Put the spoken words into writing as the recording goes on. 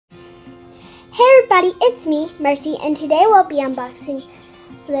Hey everybody, it's me, Mercy, and today we'll be unboxing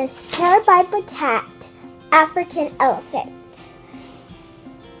this Terra by Battat African elephants.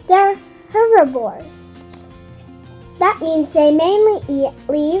 They're herbivores. That means they mainly eat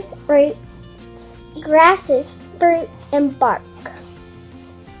leaves, roots, grasses, fruit, and bark.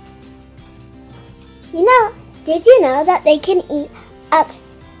 Did you know that they can eat up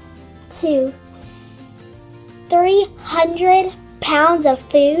to 300 pounds of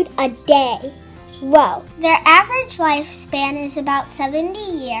food a day? Whoa. Their average lifespan is about 70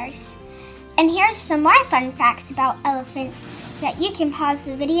 years. And here's some more fun facts about elephants that you can pause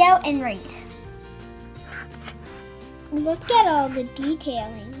the video and read. Look at all the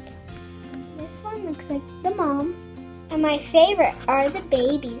detailing. This one looks like the mom. And my favorite are the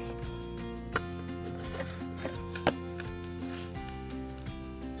babies.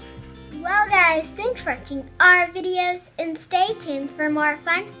 Well guys, thanks for watching our videos and stay tuned for more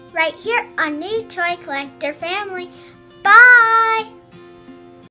fun right here on New Toy Collector Family. Bye!